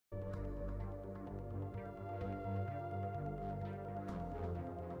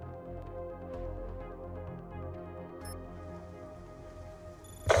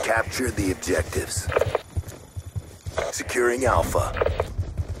Capture the objectives. Securing Alpha.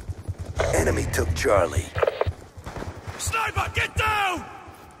 Enemy took Charlie. Sniper, get down!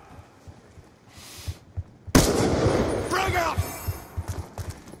 Bring up!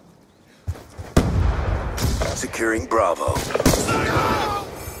 Securing Bravo. Sniper!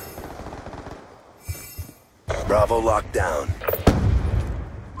 Bravo locked down.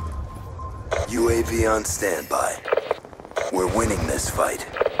 UAV on standby. We're winning this fight.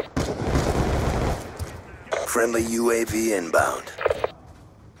 Friendly UAV inbound.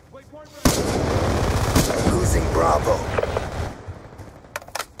 Losing Bravo.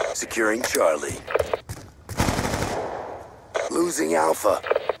 Securing Charlie. Losing Alpha.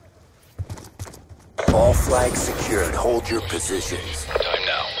 All flags secured. Hold your positions. Time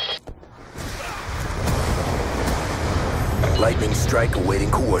now. Lightning strike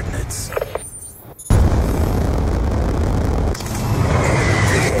awaiting coordinates.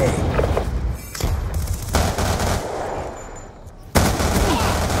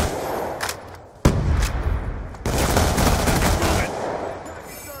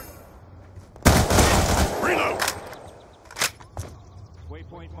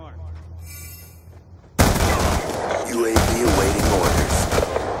 Waypoint mark. UAV awaiting orders.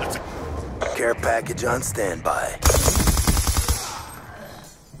 Care package on standby.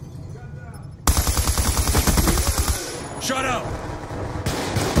 Shut up!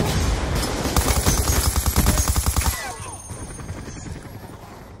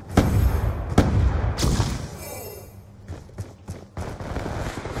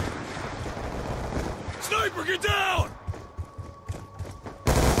 Sniper, get down!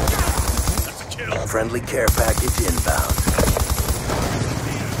 That's a kill. Friendly care package inbound.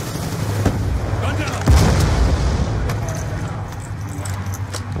 Gun down!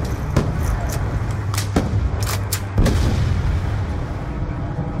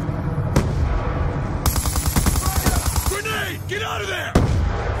 Grenade! Get out of there!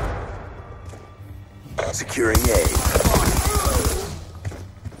 Securing A.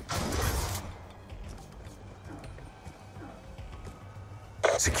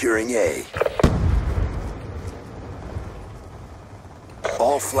 Securing A.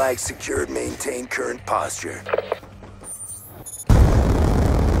 All flags secured. Maintain current posture.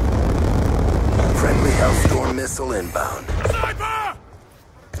 Friendly Hellstorm missile inbound. Sniper!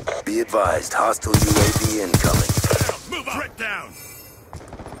 Be advised, hostile UAV incoming. Move up! Threat down!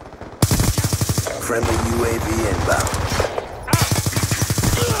 Friendly UAV inbound.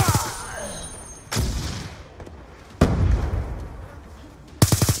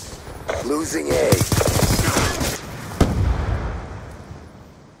 Losing A.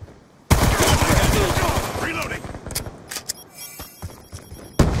 Reloading!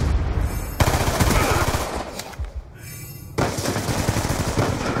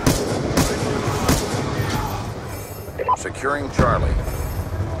 Securing Charlie.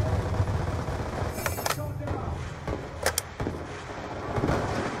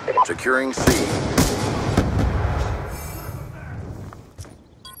 Securing C.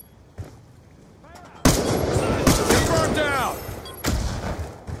 Confirm down!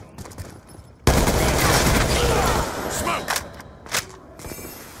 Smoke!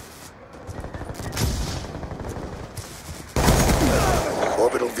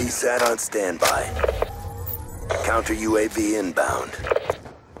 Orbital VSAT on standby. Counter UAV inbound.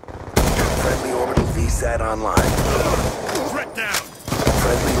 Friendly orbital VSAT online. Threat down!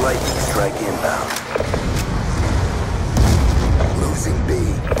 Friendly lightning strike inbound. Losing B.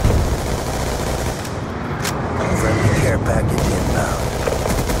 Friendly care package inbound.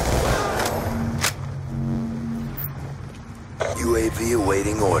 UAV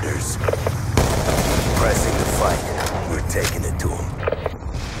awaiting orders. Pressing the fight. We're taking it to them.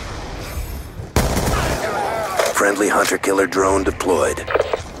 Friendly hunter-killer drone deployed.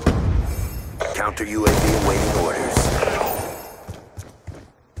 Counter UAV awaiting orders.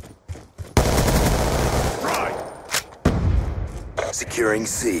 Right! Securing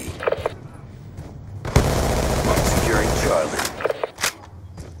C. Securing Charlie.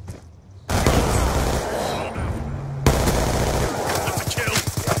 That's a kill!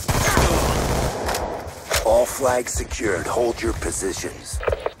 All flags secured. Hold your positions.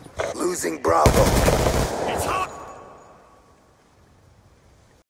 Losing Bravo. It's hot!